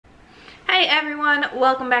Hi everyone,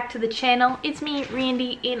 welcome back to the channel. It's me,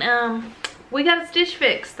 Randy, and we got a stitch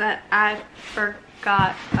fix that I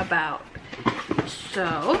forgot about.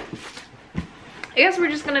 So I guess we're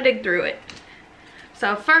just gonna dig through it.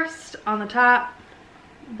 So first, on the top,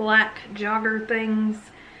 black jogger things.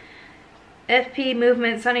 FP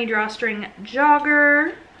Movement Sunny Drawstring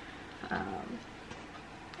Jogger.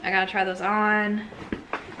 I gotta try those on.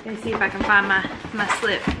 Let me see if I can find my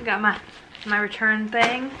slip. Got my return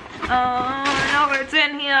thing. Oh, I know it's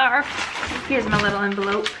in here. Here's my little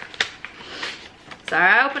envelope. Sorry,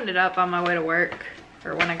 I opened it up on my way to work,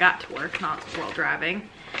 or when I got to work, not while driving.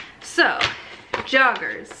 So,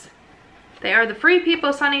 joggers. They are the Free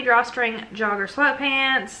People Sunny Drawstring Jogger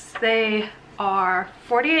Sweatpants. They are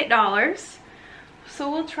 $48. So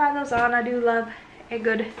we'll try those on. I do love a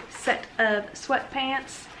good set of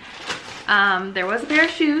sweatpants. There was a pair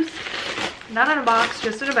of shoes, not in a box,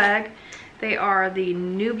 just in a bag. They are the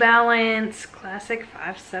New Balance Classic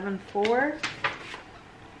 574.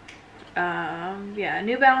 Yeah,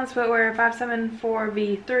 New Balance footwear 574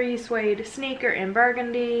 V3 suede sneaker in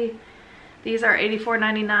burgundy. These are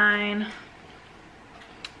 $84.99.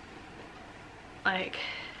 Like,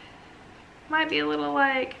 might be a little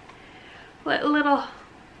like little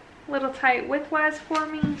tight width-wise for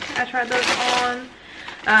me. I tried those on.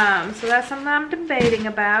 So that's something I'm debating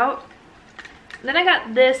about. Then I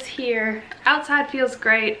got this here. Outside feels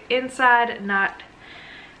great. Inside, not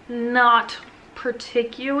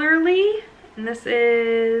particularly. And this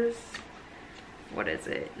is, what is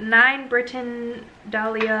it? 9 Britain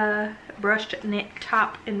Dahlia brushed knit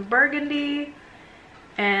top in burgundy.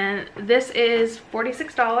 And this is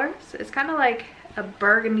 $46. It's kind of like a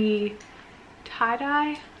burgundy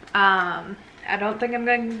tie-dye. I don't think I'm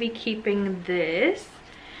going to be keeping this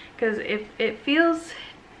because if it feels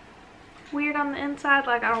weird on the inside,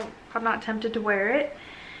 like I'm not tempted to wear it.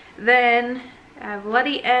 Then I have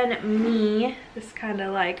Letty and Me, this kind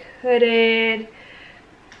of like hooded,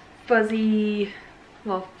 fuzzy,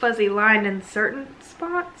 well, fuzzy lined in certain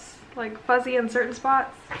spots, like fuzzy in certain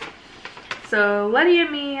spots. So Letty and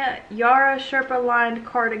Me Yara Sherpa lined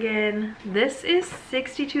cardigan. This is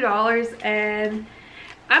 $62 and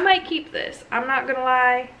I might keep this. I'm not gonna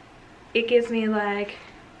lie, it gives me like,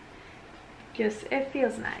 just, it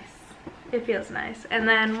feels nice. It feels nice. And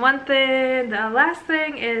then one thing, the last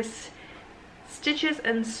thing is Stitches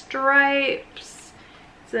and Stripes.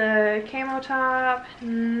 It's a camo top.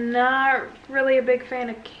 Not really a big fan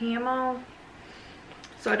of camo,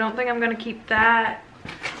 so I don't think I'm gonna keep that.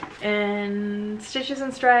 And Stitches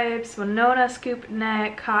and Stripes, Winona scoop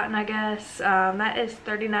neck, cotton, I guess. That is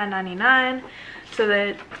 $39.99. So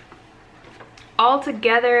that all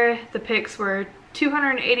together the picks were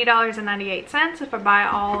 $280.98 if I buy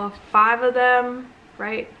all 5 of them,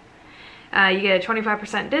 right? You get a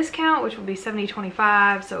 25% discount, which will be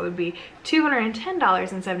 $70.25, so it would be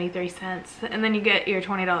 $210.73, and then you get your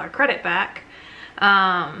 $20 credit back.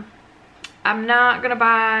 I'm not gonna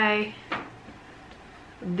buy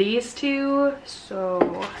these two,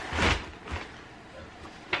 so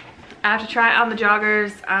I have to try it on the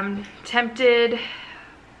joggers. I'm tempted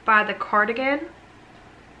by the cardigan,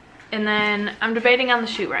 and then I'm debating on the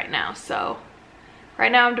shoe right now. So right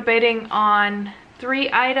now I'm debating on 3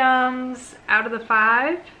 items out of the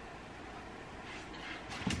 5,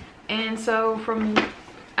 and so from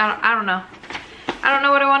I don't know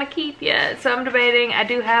what I want to keep yet, so I'm debating. I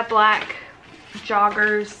do have black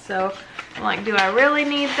joggers, so I'm like, do I really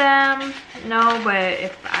need them? No, but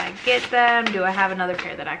if I get them, do I have another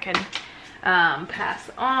pair that I can pass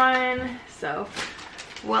on? So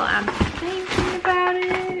while I'm thinking about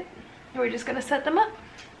it, we're just gonna set them up.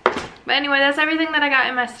 But anyway, that's everything that I got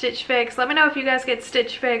in my Stitch Fix. Let me know if you guys get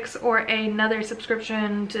Stitch Fix or another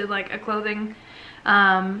subscription to like a clothing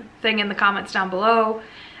thing in the comments down below.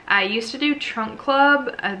 I used to do Trunk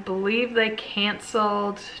Club. I believe they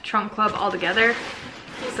canceled Trunk Club altogether.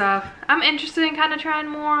 So I'm interested in kind of trying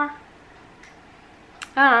more.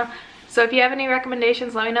 I don't know. So if you have any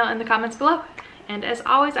recommendations, let me know in the comments below. And as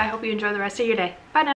always, I hope you enjoy the rest of your day. Bye now.